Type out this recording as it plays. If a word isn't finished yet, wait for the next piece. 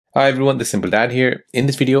Hi everyone, the Simple Dad here. In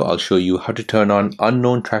this video, I'll show you how to turn on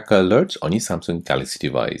unknown tracker alerts on your Samsung Galaxy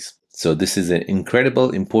device. So this is an incredible,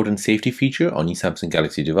 important safety feature on your Samsung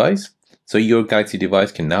Galaxy device. So your Galaxy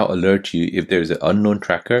device can now alert you if there is an unknown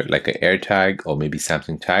tracker like an AirTag or maybe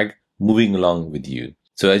Samsung Tag moving along with you.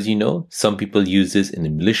 So as you know, some people use this in a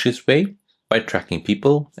malicious way by tracking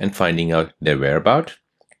people and finding out their whereabouts.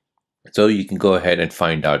 So you can go ahead and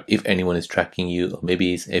find out if anyone is tracking you or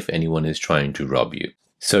maybe if anyone is trying to rob you.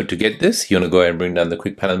 So to get this, you want to go ahead and bring down the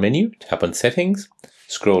quick panel menu, tap on settings,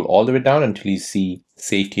 scroll all the way down until you see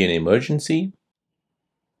safety and emergency.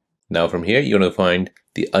 Now from here, you want to find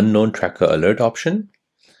the unknown tracker alert option,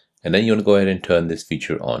 and then you want to go ahead and turn this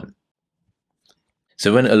feature on.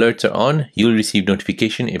 So when alerts are on, you'll receive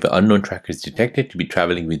notification if an unknown tracker is detected to be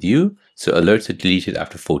traveling with you. So alerts are deleted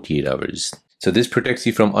after 48 hours. So this protects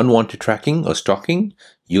you from unwanted tracking or stalking.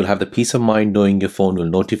 You'll have the peace of mind knowing your phone will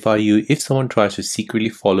notify you if someone tries to secretly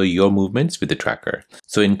follow your movements with the tracker.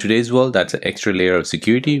 So in today's world, that's an extra layer of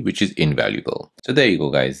security, which is invaluable. So there you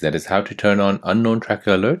go, guys. That is how to turn on unknown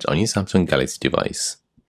tracker alerts on your Samsung Galaxy device.